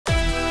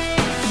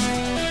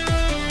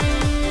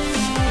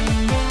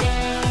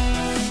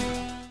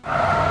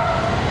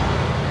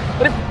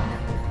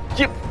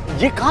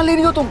ये कहाँ ले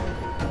रही हो तुम?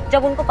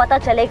 जब उनको पता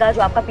चलेगा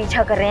जो आपका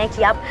पीछा कर रहे हैं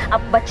कि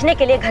आप बचने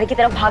के लिए घर की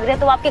तरफ भाग रहे हैं,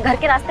 तो आपके घर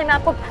के रास्ते में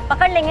आपको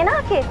पकड़ लेंगे ना।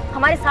 आके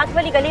हमारे साथ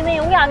वाली गली में ही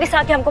होंगे, आगे से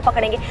आके हमको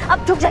पकड़ेंगे।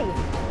 अब झुक जाइए।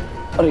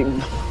 अरे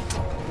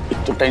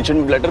तो टेंशन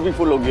में ब्लैडर भी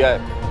फुल हो गया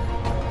है।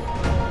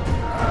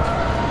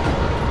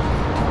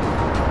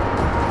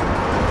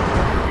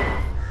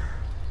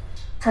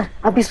 सर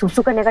अभी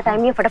सूसू करने का टाइम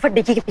नहीं है, फटाफट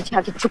डिक्की के पीछे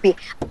आके छुपिए।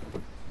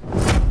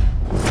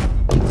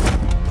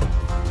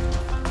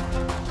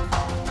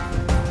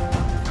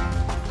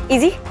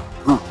 इजी?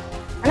 हाँ।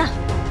 है ना?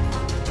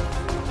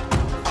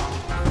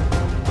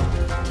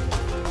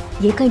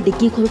 ये कहीं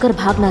डिक्की खोलकर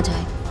भाग ना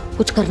जाए,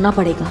 कुछ करना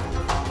पड़ेगा।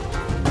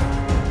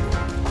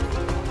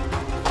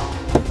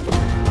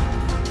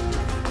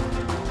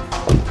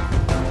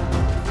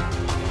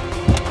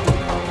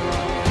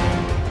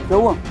 क्या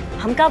हुआ?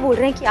 हम क्या बोल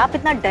रहे हैं कि आप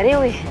इतना डरे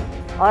हुए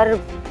हैं और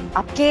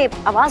आपके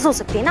आवाज हो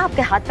सकती है ना,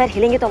 आपके हाथ पैर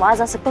हिलेंगे तो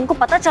आवाज आ सकता है, उनको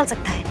पता चल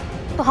सकता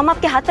है, तो हम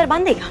आपके हाथ पैर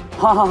बांध देगा।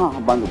 हाँ हाँ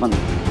हाँ बांधो बांधो।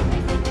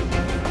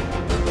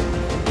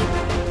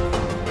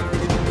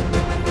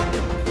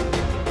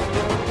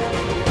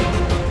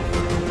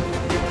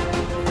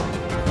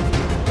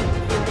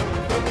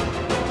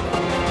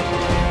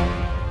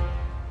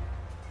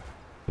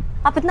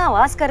 आप इतना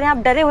आवाज कर रहे हैं,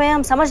 आप डरे हुए हैं,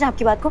 हम समझ रहे हैं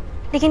आपकी बात को,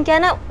 लेकिन क्या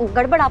है ना,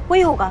 गड़बड़ आपको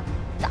ही होगा।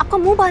 तो आपका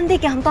मुंह बांध दे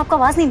क्या, हम तो आपका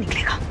आवाज नहीं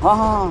निकलेगा। हाँ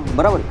हाँ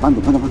बराबर,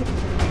 बांधो बांधो बांधो।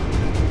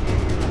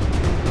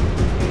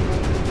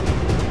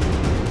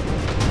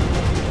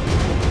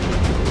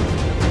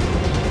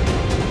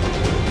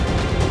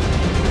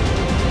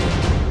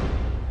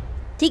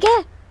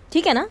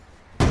 ठीक है ना?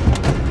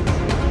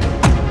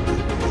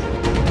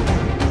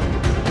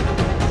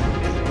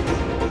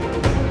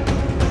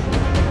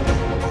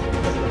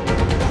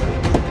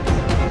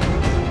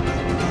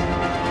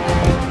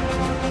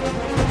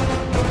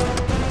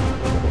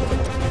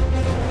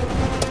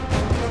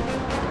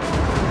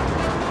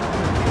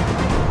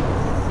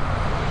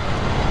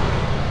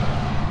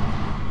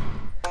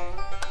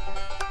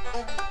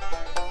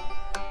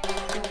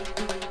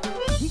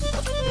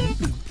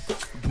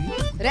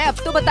 अरे अब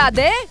तो बता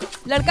दे,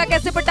 लड़का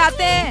कैसे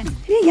पटाते हैं?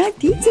 अरे यार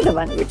ठीक से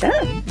दबाना बेटा।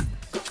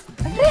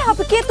 अरे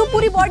अब के तू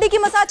पूरी बॉडी की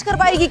मसाज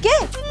करवाएगी के?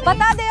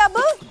 बता दे अब।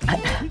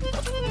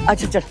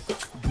 अच्छा चल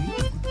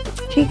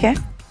ठीक है।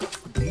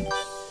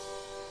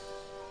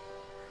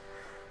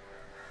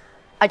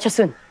 अच्छा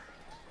सुन,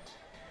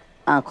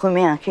 आंखों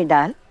में आंखें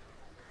डाल,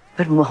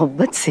 पर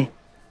मोहब्बत से,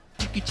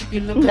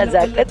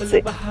 नजाकत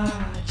से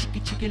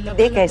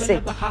देख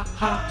ऐसे।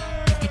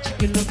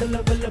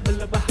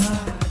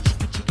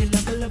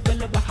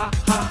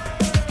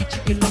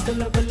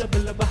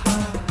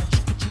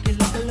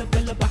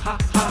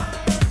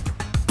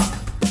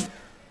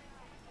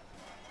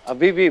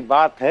 अभी भी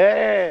बात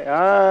है,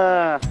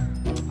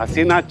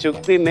 हसीना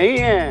चुकती नहीं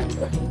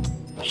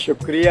है।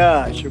 शुक्रिया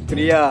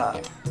शुक्रिया।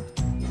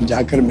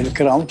 जाकर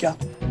मिलकर आऊं क्या?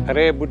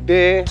 अरे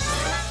बुड्ढे,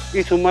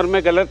 इस उम्र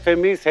में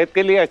गलतफहमी सेहत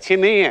के लिए अच्छी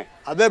नहीं है।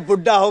 अबे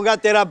बुड्ढा होगा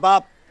तेरा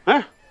बाप। हाँ?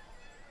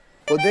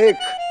 वो देख,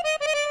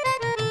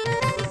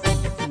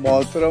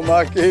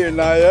 मोहतरमा की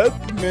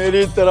इनायत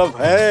मेरी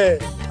तरफ है।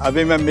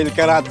 अभी मैं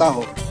मिलकर आता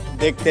हूँ,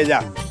 देखते जा।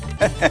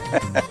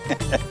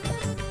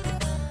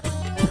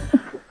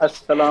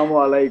 अस्सलाम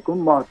वालेकुम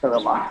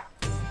मोहतरमा।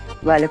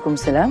 वालेकुम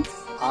सलाम।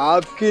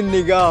 आपकी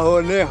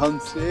निगाहों ने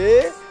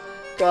हमसे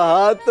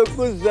कहा तो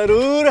कुछ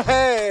जरूर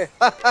है।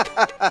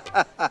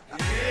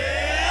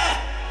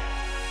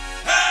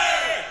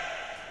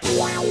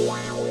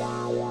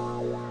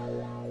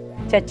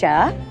 चाचा,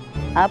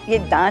 आप ये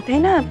दांत है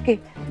ना आपके,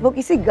 वो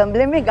किसी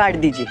गमले में गाड़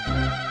दीजिए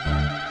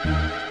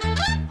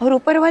और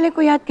ऊपर वाले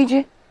को याद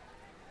कीजिए,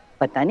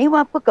 पता नहीं वो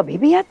आपको कभी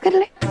भी याद कर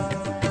ले।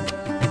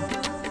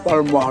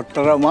 पर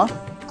मोहतरमा,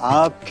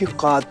 आपकी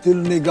कातिल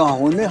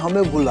निगाहों ने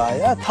हमें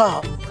बुलाया था।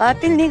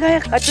 कातिल निगाहें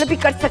कत्ल भी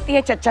कर सकती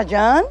है चचा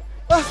जान।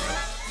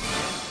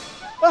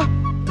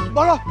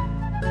 बड़ा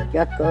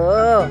क्या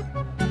कहो?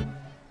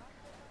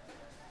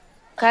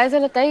 काय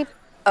झालं ताई?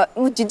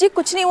 वो जीजी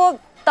कुछ नहीं, वो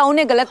ताऊ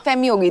ने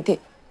गलतफहमी हो गई थी।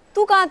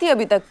 तू कहाँ थी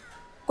अभी तक?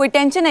 कोई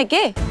टेंशन है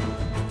के?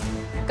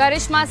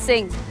 करिश्मा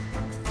सिंह,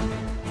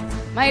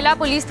 महिला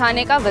पुलिस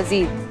थाने का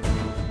वजीर।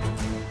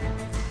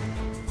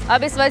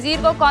 अब इस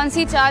वजीर को कौन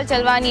सी चाल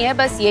चलवानी है,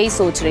 बस यही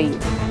सोच रही हूँ।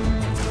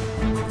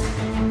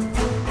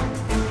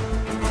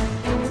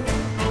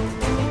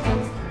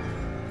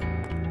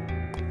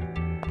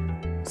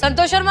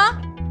 Santosh Sharma.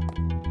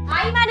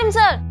 Hi madam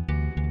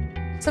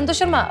sir. Santosh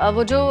Sharma,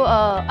 वो जो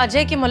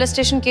अजय के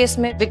मोलेस्टेशन केस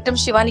में विक्टिम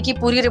शिवानी की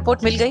पूरी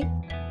रिपोर्ट मिल गई?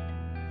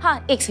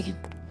 हाँ एक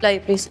सेकेंड लाइए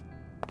प्लीज।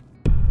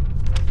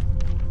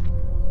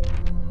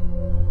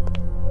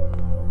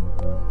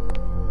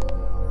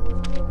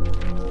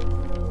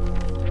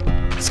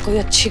 कोई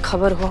अच्छी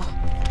खबर हो।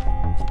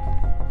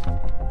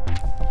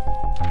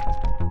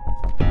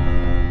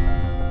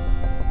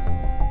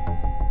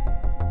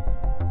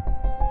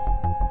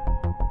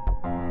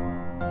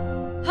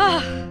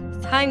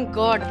 Thank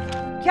God.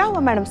 क्या हुआ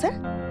मैडम सर?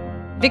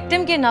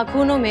 विक्टिम के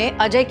नाखूनों में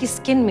अजय की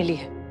स्किन मिली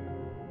है।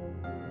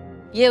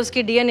 ये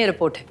उसकी डीएनए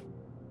रिपोर्ट है।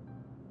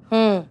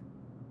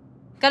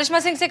 करिश्मा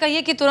सिंह से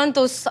कहिए कि तुरंत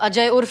उस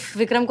अजय उर्फ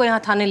विक्रम को यहाँ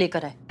थाने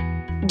लेकर आए।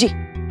 जी।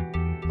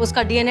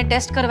 उसका डीएनए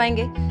टेस्ट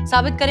करवाएंगे,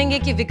 साबित करेंगे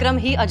कि विक्रम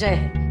ही अजय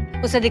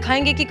है। उसे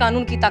दिखाएंगे कि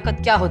कानून की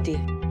ताकत क्या होती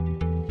है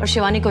और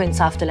शिवानी को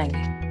इंसाफ दिलाएंगे।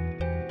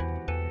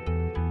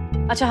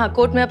 अच्छा हाँ,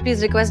 कोर्ट में आप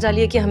प्लीज रिक्वेस्ट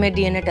डालिए कि हमें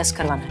डीएनए टेस्ट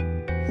करवाना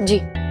है। जी।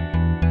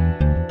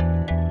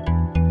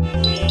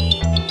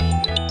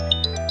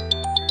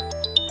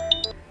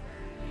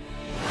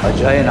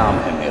 अजय नाम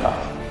है मेरा,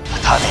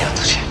 बता दिया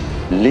तुझे,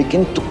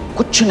 लेकिन तू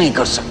कुछ नहीं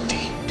कर सकती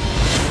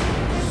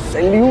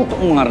सैल्यूट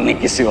मारने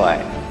के सिवाय।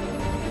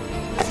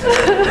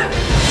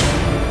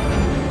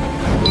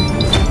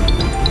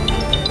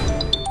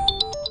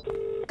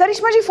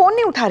 करिश्मा जी फोन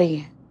नहीं उठा रही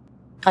है।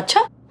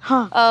 अच्छा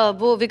हाँ।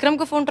 वो विक्रम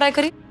को फोन ट्राई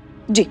करिए।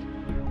 जी।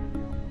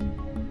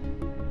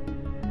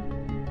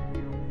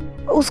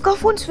 उसका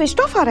फोन स्विच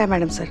ऑफ आ रहा है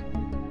madam sir.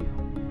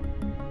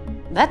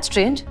 That's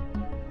strange.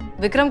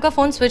 Vikram का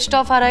फोन स्विच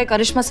ऑफ आ रहा है,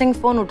 करिश्मा सिंह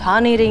फोन उठा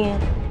नहीं रही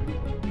हैं।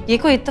 ये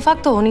कोई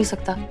इत्तेफाक तो हो नहीं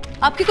सकता।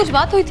 आपकी कुछ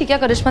बात हुई थी क्या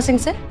करिश्मा सिंह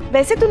से?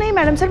 वैसे तो नहीं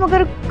मैडम सर,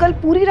 मगर कल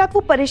पूरी रात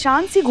वो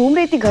परेशान सी घूम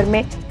रही थी घर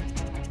में,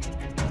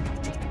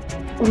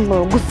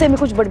 गुस्से में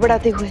कुछ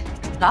बड़बड़ाते हुए।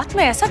 रात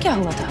में ऐसा क्या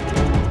हुआ था?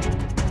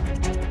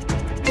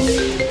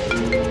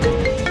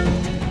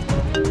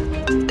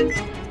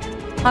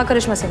 हाँ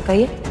करिश्मा सिंह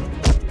कहिए।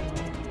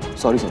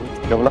 सॉरी सॉरी,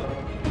 क्या बोला?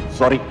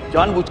 सॉरी,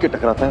 जानबूझ के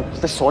टकराता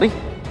है। सॉरी।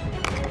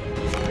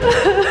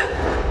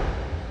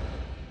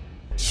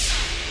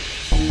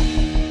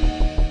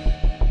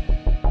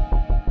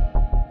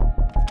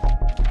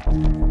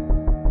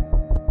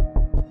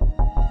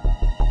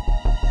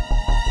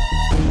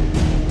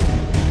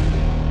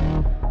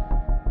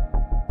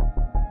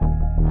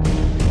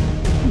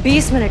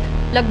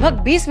 लगभग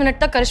 20 मिनट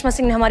तक करिश्मा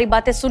सिंह ने हमारी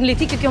बातें सुन ली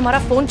थी क्योंकि हमारा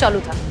फोन चालू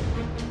था।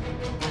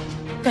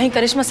 कहीं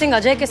करिश्मा सिंह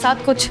अजय के साथ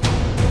कुछ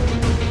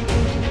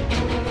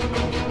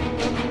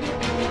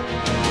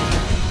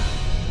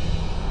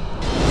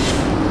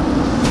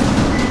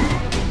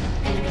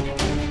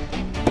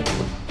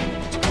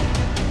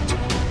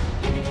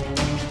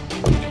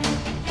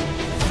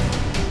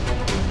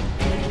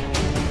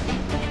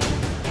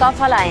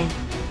तोहफा लाए हैं,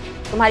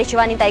 तुम्हारी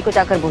शिवानी ताई को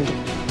जाकर बोल दो।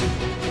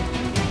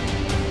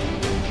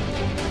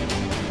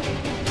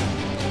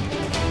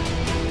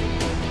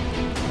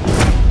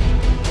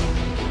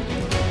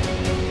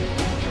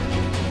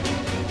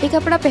 ये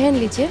कपड़ा पहन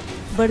लीजिए,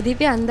 वर्दी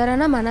पे अंदर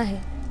आना मना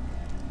है।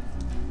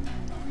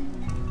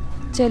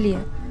 चलिए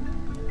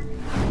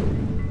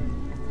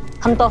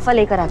हम तोहफा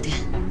लेकर आते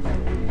हैं।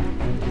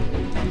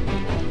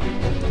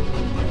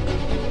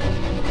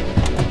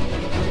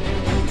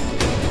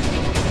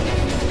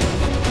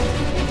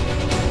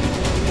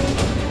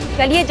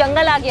 चलिए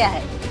जंगल आ गया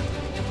है।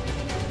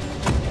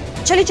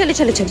 चलिए चलिए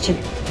चलिए चलिए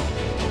चलिए।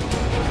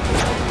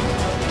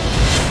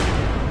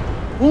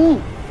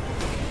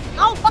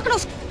 आओ पकड़ो,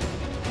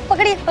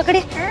 पकड़िए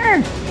पकड़िए।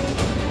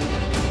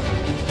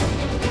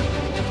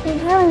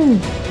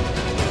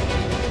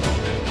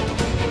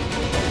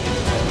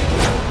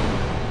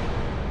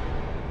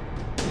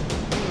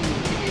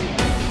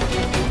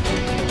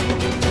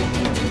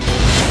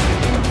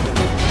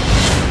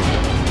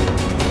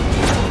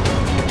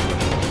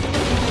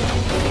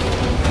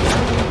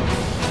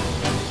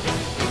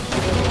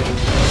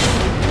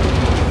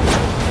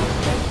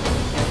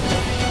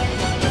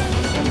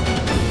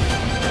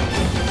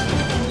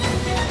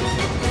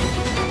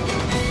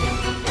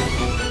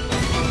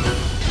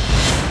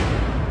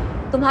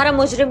 तुम्हारा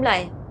मुजरिम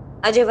लाए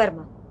अजय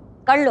वर्मा,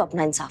 कर लो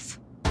अपना इंसाफ।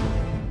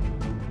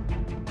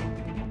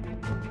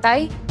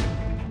 ताई,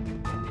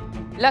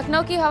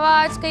 लखनऊ की हवा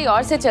आज कहीं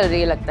और से चल रही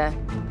है लगता है।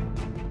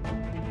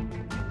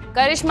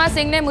 करिश्मा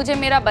सिंह ने मुझे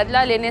मेरा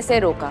बदला लेने से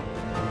रोका।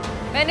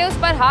 मैंने उस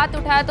पर हाथ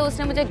उठाया तो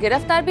उसने मुझे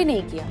गिरफ्तार भी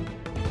नहीं किया।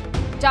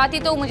 चाहती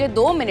तो मुझे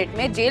 2 मिनट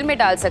में जेल में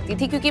डाल सकती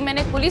थी क्योंकि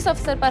मैंने पुलिस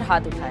अफसर पर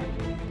हाथ उठाया,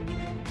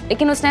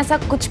 लेकिन उसने ऐसा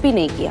कुछ भी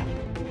नहीं किया।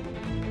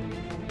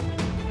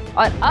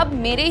 और अब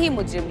मेरे ही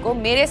मुजरिम को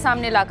मेरे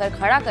सामने लाकर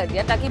खड़ा कर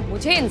दिया ताकि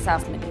मुझे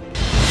इंसाफ मिले।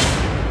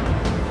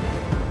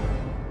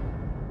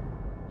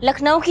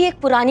 लखनऊ की एक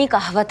पुरानी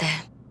कहावत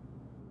है,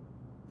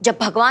 जब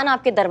भगवान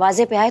आपके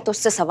दरवाजे पे आए तो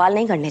उससे सवाल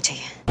नहीं करने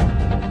चाहिए।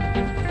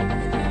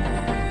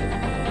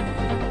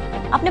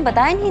 आपने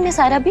बताया नहीं इन्हें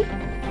सारा भी?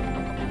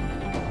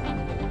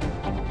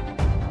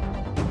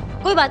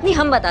 कोई बात नहीं,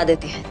 हम बता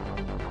देते हैं।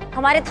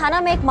 हमारे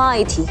थाना में एक माँ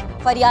आई थी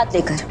फरियाद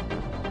लेकर।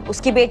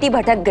 उसकी बेटी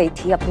भटक गई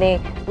थी अपने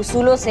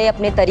उसूलों से,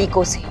 अपने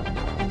तरीकों से।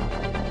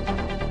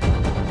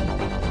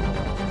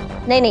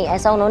 नहीं नहीं,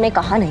 ऐसा उन्होंने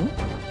कहा नहीं,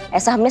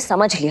 ऐसा हमने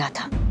समझ लिया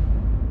था।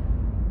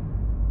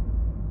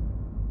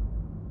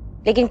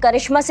 लेकिन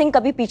करिश्मा सिंह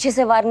कभी पीछे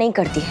से वार नहीं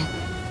करती है।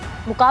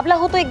 मुकाबला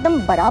हो तो एकदम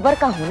बराबर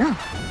का हो ना।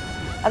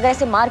 अगर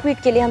ऐसे मारपीट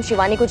के लिए हम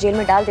शिवानी को जेल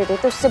में डाल देते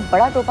तो उससे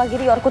बड़ा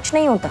टोपागिरी और कुछ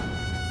नहीं होता।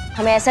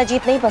 हमें ऐसा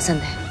जीत नहीं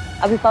पसंद है।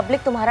 अभी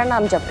पब्लिक तुम्हारा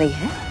नाम जप रही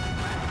है।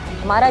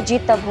 हमारा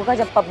जीत तब होगा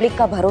जब पब्लिक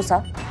का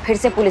भरोसा फिर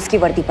से पुलिस की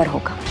वर्दी पर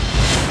होगा।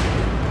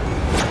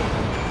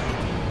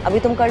 अभी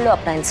तुम कर लो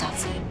अपना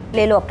इंसाफ,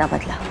 ले लो अपना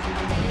बदला।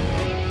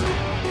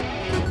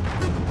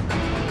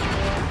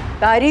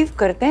 तारीफ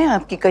करते हैं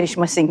आपकी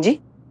करिश्मा सिंह जी,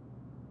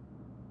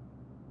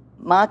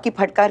 माँ की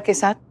फटकार के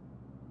साथ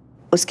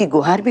उसकी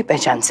गुहार भी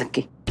पहचान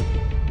सकी।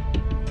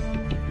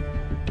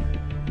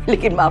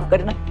 लेकिन माफ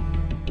करना,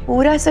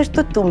 पूरा सच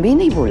तो तुम भी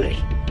नहीं बोल रही,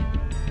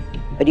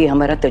 पर ये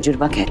हमारा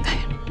तजुर्बा कहता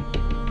है।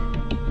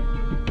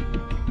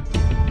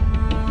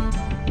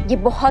 ये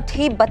बहुत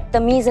ही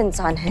बदतमीज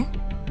इंसान है।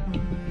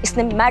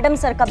 इसने मैडम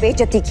सर का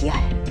बेइज्जती किया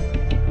है।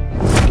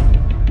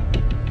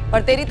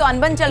 और तेरी तो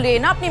अनबन चल रही है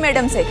ना अपनी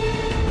मैडम से।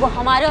 वो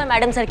हमारे और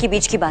मैडम सर के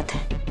बीच की बात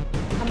है।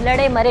 हम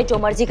लड़े मरे जो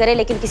मर्जी करे,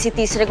 लेकिन किसी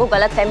तीसरे को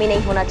गलतफहमी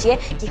नहीं होना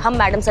चाहिए कि हम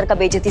मैडम सर का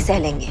बेइज्जती सह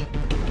लेंगे।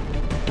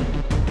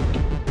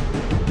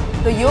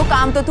 तो यो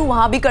काम तो तू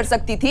वहां भी कर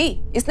सकती थी,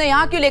 इसने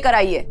यहाँ क्यों लेकर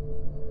आई है?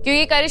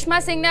 क्योंकि करिश्मा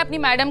सिंह ने अपनी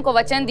मैडम को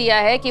वचन दिया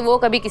है कि वो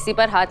कभी किसी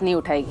पर हाथ नहीं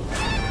उठाएगी।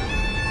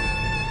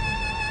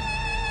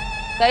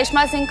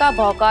 करिश्मा सिंह का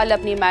भौकाल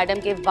अपनी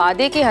मैडम के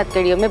वादे की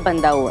हथकड़ियों में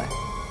बंधा हुआ है।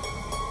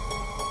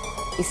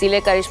 इसीलिए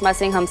करिश्मा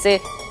सिंह हमसे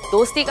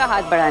दोस्ती का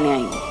हाथ बढ़ाने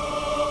आएंगी।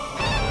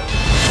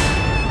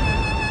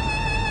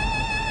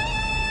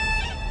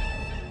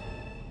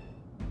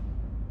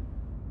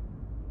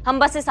 हम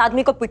बस इस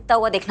आदमी को पिटता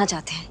हुआ देखना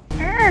चाहते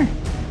हैं।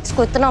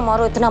 इसको इतना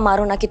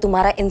मारो ना कि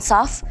तुम्हारा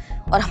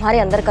इंसाफ और हमारे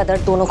अंदर का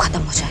दर्द दोनों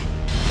खत्म हो जाए।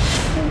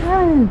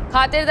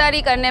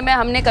 खातिरदारी करने में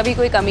हमने कभी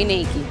कोई कमी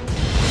नहीं की।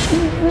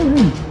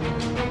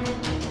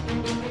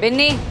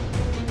 बिन्नी,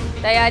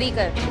 तैयारी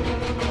कर,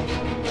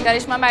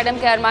 करिश्मा मैडम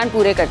के अरमान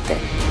पूरे करते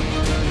हैं।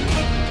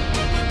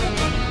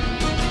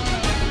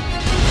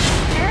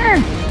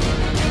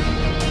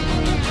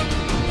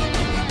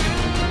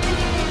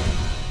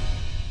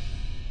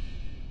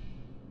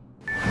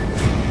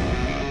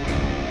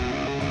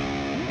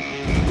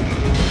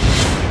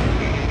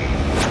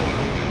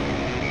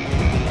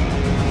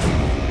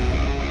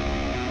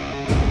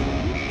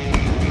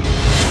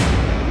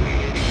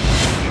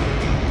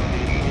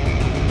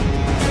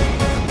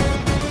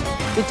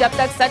 जब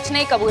तक सच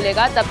नहीं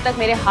कबूलेगा तब तक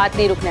मेरे हाथ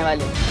नहीं रुकने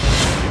वाले,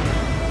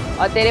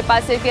 और तेरे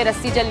पास सिर्फ ये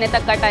रस्सी जलने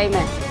तक का टाइम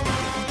है।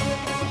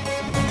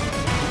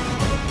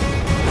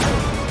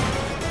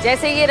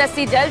 जैसे ये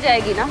रस्सी जल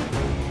जाएगी ना,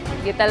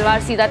 ये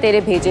तलवार सीधा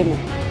तेरे भेजे में।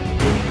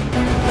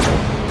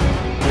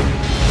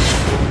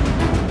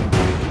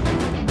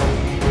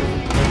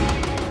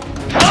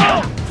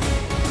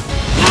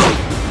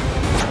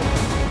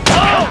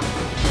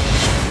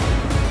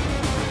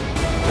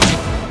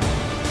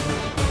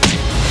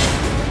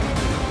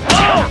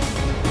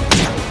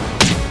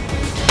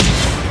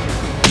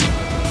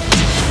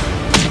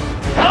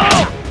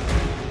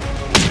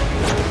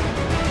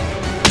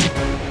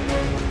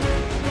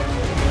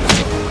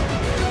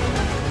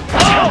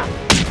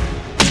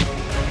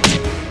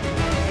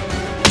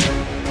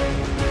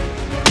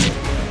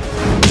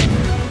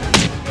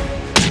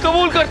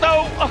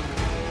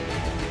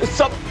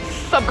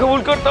 सब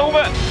कबूल करता हूं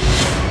मैं।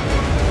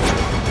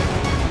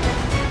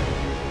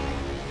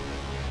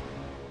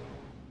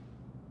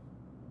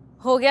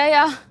 हो गया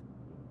या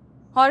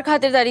और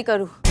खातिरदारी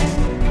करूं?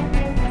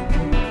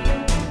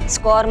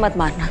 इसको और मत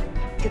मारना,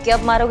 क्योंकि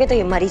अब मारोगे तो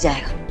ये मर ही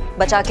जाएगा।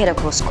 बचा के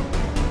रखो उसको।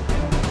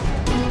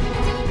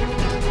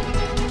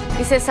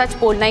 इसे सच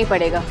बोलना ही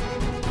पड़ेगा।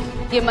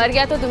 ये मर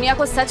गया तो दुनिया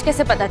को सच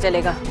कैसे पता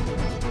चलेगा?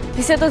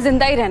 इसे तो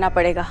जिंदा ही रहना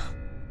पड़ेगा।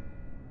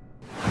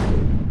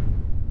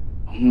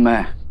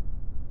 मैं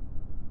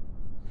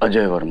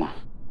अजय वर्मा,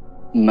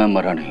 मैं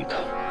मरा नहीं था।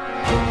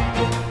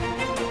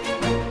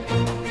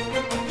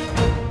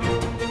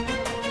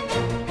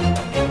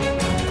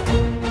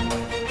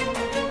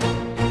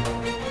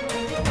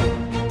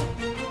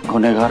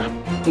 गुनहगार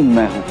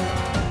मैं हूं।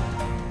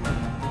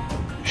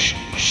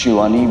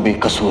 शिवानी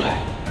बेकसूर है।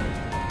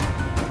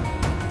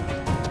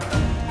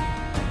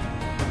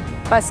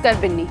 बस कर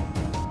बिन्नी,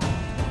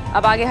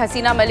 अब आगे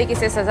हसीना मलिक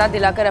इसे सजा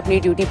दिलाकर अपनी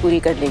ड्यूटी पूरी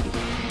कर लेगी।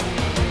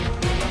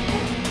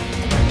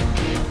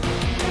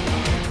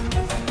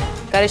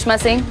 करिश्मा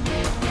सिंह,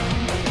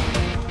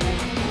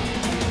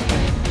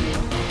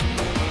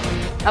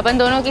 अपन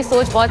दोनों की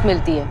सोच बहुत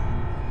मिलती है,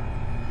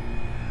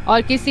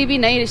 और किसी भी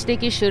नए रिश्ते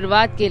की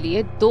शुरुआत के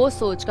लिए दो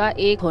सोच का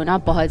एक होना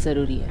बहुत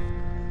जरूरी है।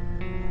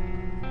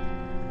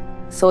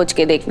 सोच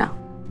के देखना।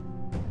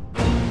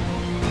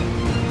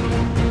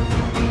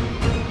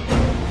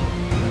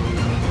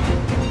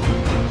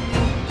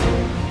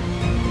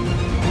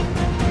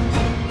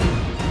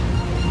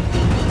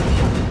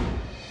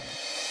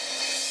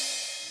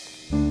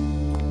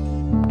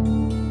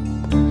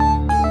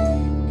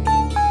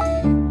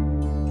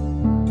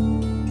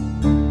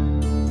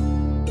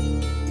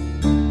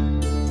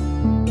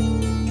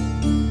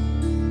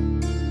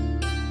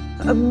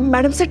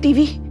 Madam sir,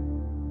 TV.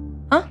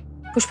 हाँ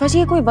पुष्पा जी,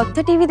 ये कोई वक्त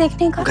है टीवी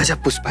देखने का?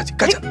 गजब पुष्पा जी,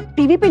 गजब।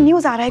 टीवी पे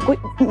न्यूज आ रहा है कोई।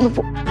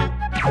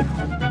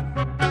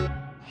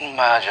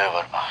 मैं अजय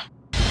वर्मा,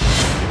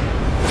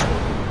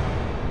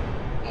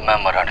 मैं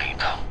मरा नहीं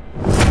था।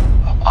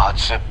 आज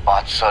से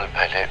 5 साल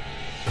पहले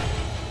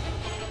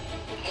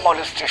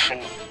मॉलेस्टेशन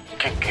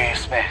के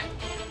केस में,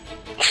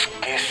 उस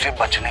केस से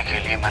बचने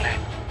के लिए मैंने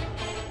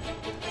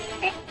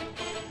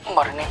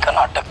मरने का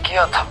नाटक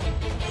किया था,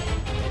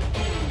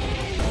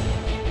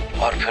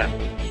 और फिर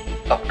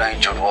अपना ही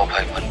जुड़वा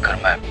भाई बनकर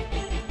मैं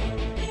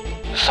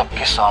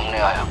सबके सामने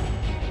आया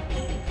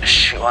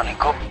शिवानी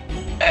को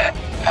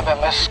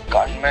एमएमएस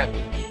कांड में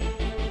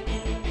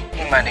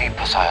मैंने ही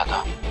फंसाया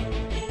था।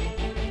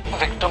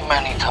 विक्टिम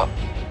मैं नहीं था,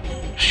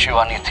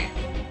 शिवानी थी।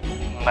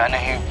 मैंने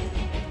ही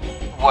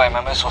वो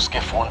एमएमएस उसके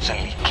फोन से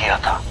लीक किया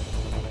था।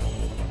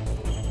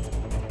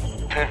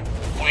 फिर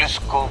पुलिस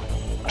को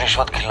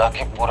रिश्वत खिला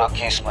के पूरा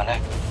केस मैंने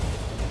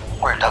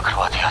उल्टा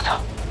करवा दिया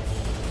था।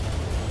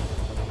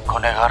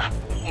 गुनहगार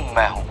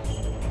मैं हूं,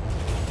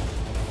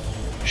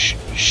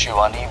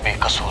 शिवानी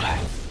बेकसूर है।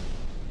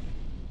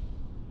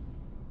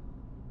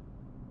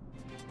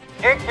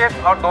 एक केस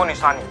और दो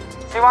निशानी,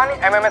 शिवानी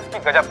एमएमएस की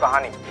गजब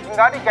कहानी।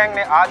 चिंगारी गैंग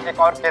ने आज एक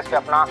और केस पे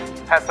अपना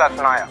फैसला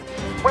सुनाया।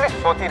 पुलिस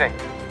सोती रही,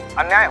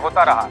 अन्याय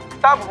होता रहा,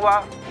 तब हुआ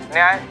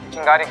न्याय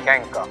चिंगारी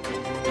गैंग का।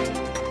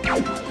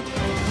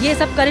 ये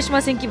सब करिश्मा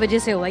सिंह की वजह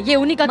से हुआ। ये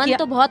उन्हीं का मन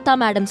तो बहुत था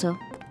मैडम सर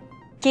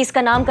कि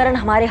इसका नामकरण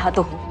हमारे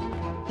हाथों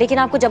हो, लेकिन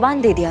आपको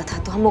जबान दे दिया था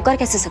तो हम मुकर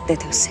कैसे सकते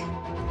थे उससे।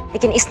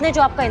 लेकिन इसने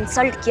जो आपका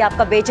इंसल्ट किया,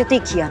 आपका बेइज्जती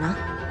किया ना,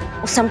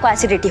 उससे हमको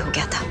एसिडिटी हो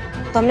गया था।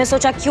 तो हमने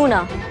सोचा क्यों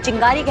ना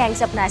चिंगारी गैंग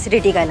से अपना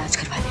एसिडिटी का इलाज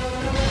करवा लें।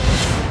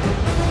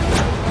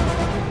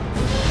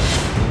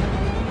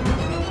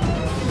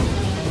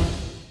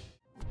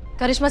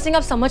 करिश्मा सिंह,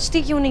 आप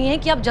समझती क्यों नहीं है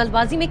कि आप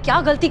जल्दबाजी में क्या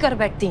गलती कर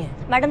बैठती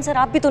हैं? मैडम सर,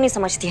 आप भी तो नहीं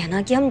समझती है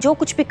ना कि हम जो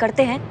कुछ भी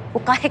करते हैं वो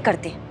काहे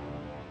करते हैं।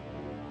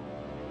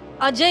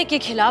 अजय के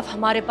खिलाफ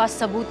हमारे पास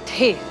सबूत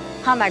थे।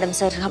 हाँ मैडम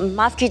सर, हम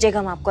माफ कीजिएगा,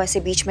 हम आपको ऐसे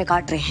बीच में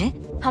काट रहे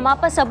हैं।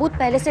 हमारे पास सबूत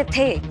पहले से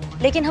थे,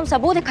 लेकिन हम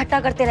सबूत इकट्ठा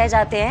करते रह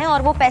जाते हैं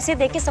और वो पैसे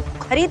देके सब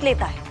खरीद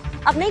लेता है।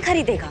 अब नहीं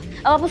खरीदेगा,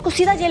 अब आप उसको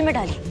सीधा जेल में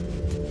डालिए।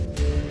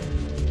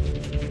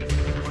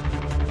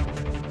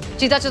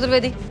 चीता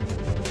चतुर्वेदी,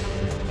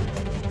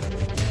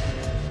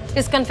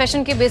 इस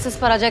कन्फेशन के बेसिस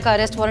पर अजय का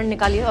अरेस्ट वारंट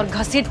निकालिए और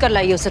घसीट कर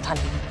लाइए उसे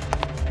थाने।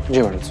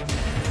 जी मैडम सर।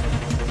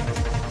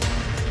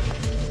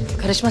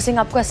 करिश्मा सिंह,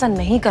 आपको ऐसा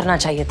नहीं करना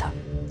चाहिए था।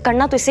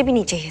 करना तो इसे भी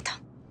नहीं चाहिए था।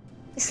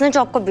 इसने जो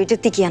आपको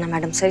बेइज्जती किया ना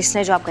मैडम सर,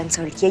 इसने जो आपका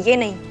इंसल्ट किया, ये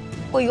नहीं,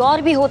 कोई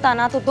और भी होता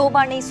ना तो 2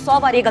 बार नहीं 100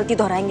 बार ये गलती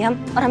दोहराएंगे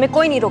हम, और हमें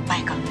कोई नहीं रोक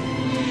पाएगा।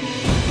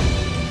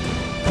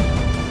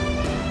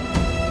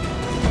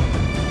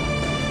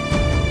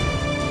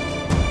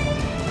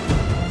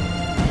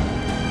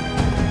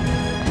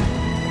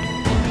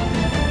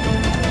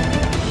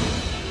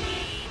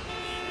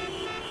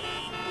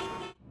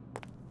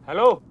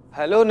 हेलो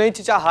हेलो नहीं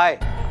चीचा, हाय।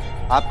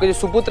 आपके जो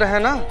सुपुत्र है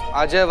ना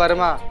अजय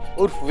वर्मा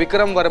उर्फ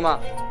विक्रम वर्मा,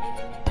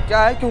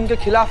 क्या है कि उनके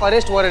खिलाफ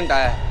अरेस्ट वारंट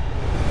आया है।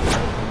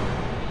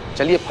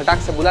 चलिए फटाक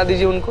से बुला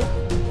दीजिए उनको।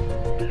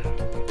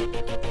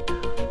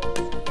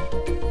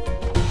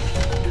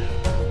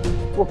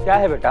 वो क्या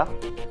है बेटा,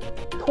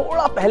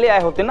 थोड़ा पहले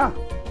आए होते ना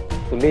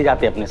तो ले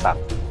जाते अपने साथ।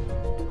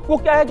 वो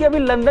क्या है कि अभी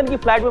लंदन की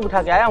फ्लाइट में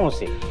बिठा के आया हूं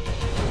उसे।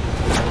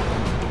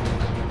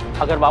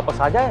 अगर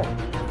वापस आ जाए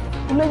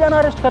तो ले जाना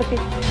अरेस्ट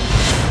करके।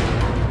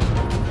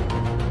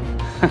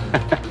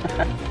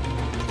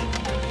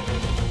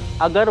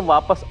 अगर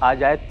वापस आ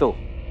जाए तो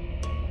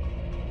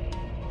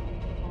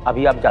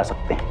अभी आप जा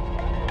सकते हैं।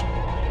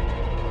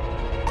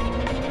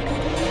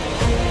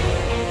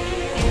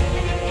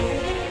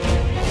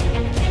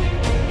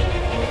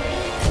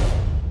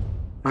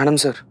 Madam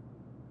sir.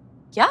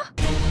 क्या?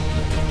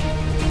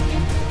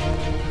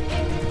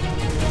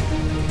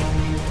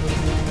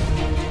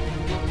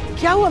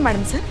 क्या हुआ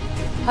मैडम सर?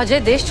 अजय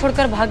देश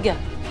छोड़कर भाग गया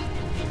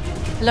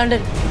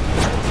लंदन।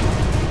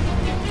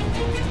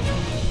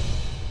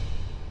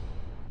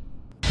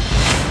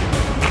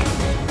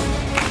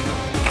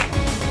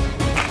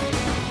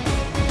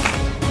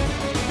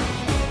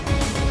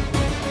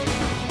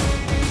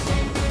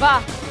 वाह,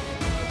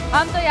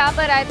 हम तो यहाँ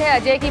पर आए थे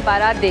अजय की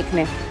बारात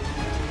देखने,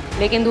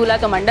 लेकिन दूल्हा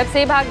तो मंडप से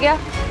ही भाग गया।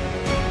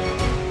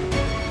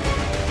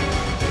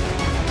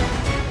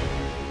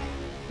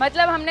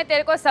 मतलब हमने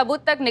तेरे को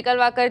सबूत तक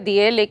निकलवा कर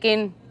दिए,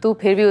 लेकिन तू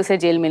फिर भी उसे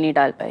जेल में नहीं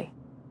डाल पाई।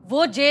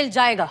 वो जेल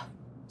जाएगा,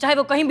 चाहे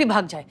वो कहीं भी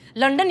भाग जाए,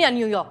 लंदन या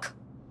न्यूयॉर्क।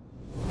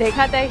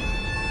 देखा तय,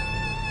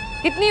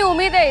 कितनी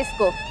उम्मीद है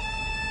इसको।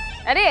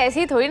 अरे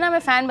ऐसी थोड़ी ना मैं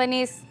फैन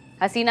बनी इस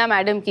हसीना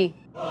मैडम की।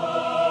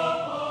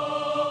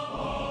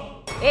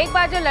 एक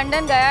बार जो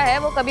लंदन गया है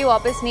वो कभी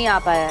वापस नहीं आ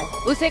पाया है,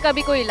 उसे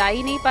कभी कोई ला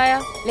ही नहीं पाया।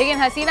 लेकिन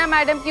हसीना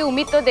मैडम की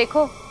उम्मीद तो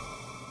देखो,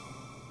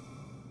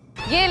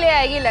 ये ले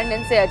आएगी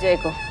लंदन से अजय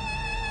को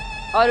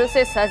और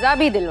उसे सजा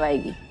भी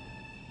दिलवाएगी।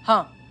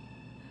 हाँ,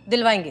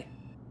 दिलवाएंगे।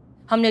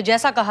 हमने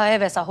जैसा कहा है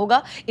वैसा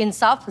होगा,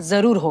 इंसाफ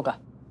जरूर होगा।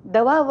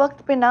 दवा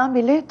वक्त पे ना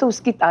मिले तो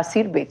उसकी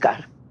तासीर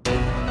बेकार।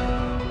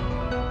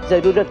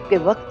 जरूरत के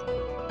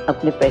वक्त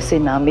अपने पैसे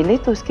ना मिले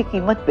तो उसकी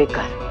कीमत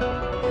बेकार।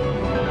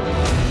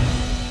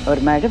 और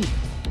मैडम,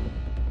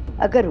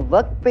 अगर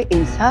वक्त पे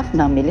इंसाफ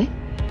ना मिले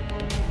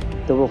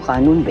तो वो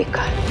कानून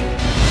बेकार।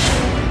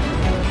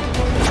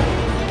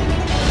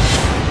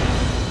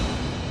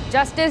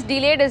 Justice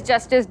delayed is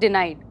justice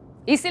denied.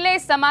 इसलिए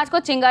इस समाज को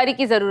चिंगारी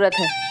की जरूरत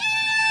है,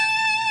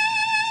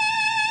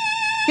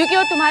 क्योंकि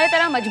वो तुम्हारे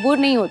तरह मजबूर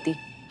नहीं होती।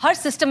 हर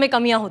सिस्टम में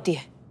कमियां होती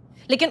है,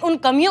 लेकिन उन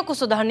कमियों को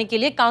सुधारने के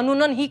लिए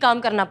कानूनन ही काम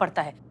करना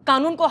पड़ता है,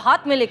 कानून को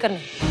हाथ में लेकर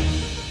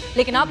नहीं।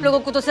 लेकिन आप लोगों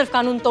को तो सिर्फ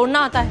कानून तोड़ना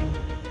आता है,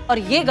 और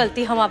ये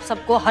गलती हम आप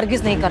सबको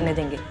हरगिज नहीं करने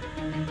देंगे।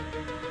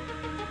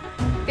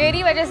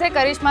 तेरी वजह से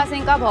करिश्मा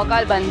सिंह का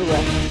भौकाल बंद हुआ,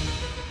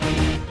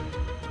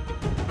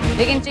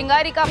 लेकिन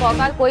चिंगारी का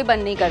भौकाल कोई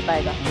बंद नहीं कर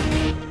पाएगा।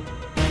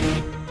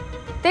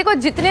 देखो,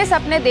 जितने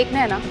सपने देखने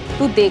हैं ना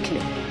तू देख ले,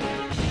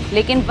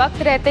 लेकिन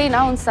वक्त रहते ही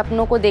ना उन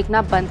सपनों को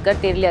देखना बंद कर,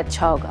 तेरे लिए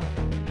अच्छा होगा,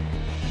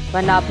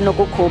 वरना अपनों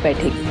को खो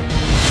बैठेगी।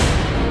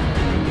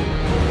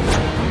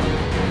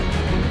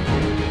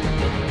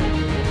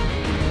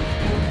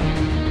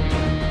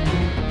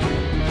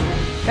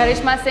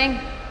 करिश्मा Singh,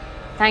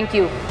 thank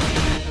you.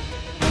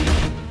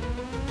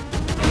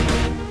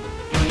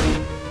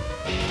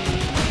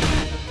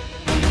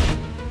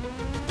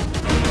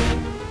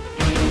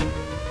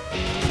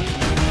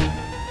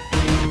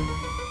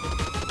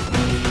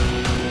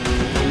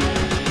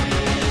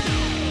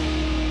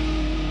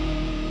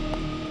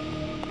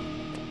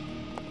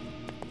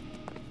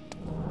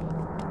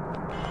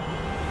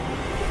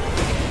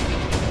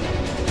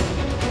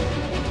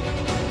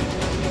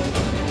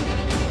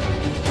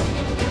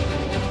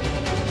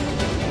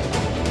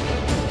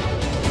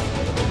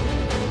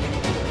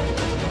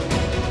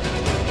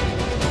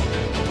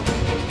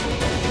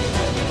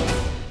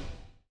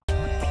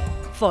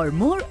 For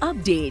more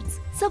updates,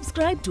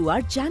 subscribe to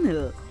our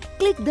channel,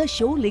 click the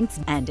show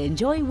links and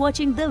enjoy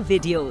watching the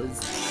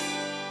videos.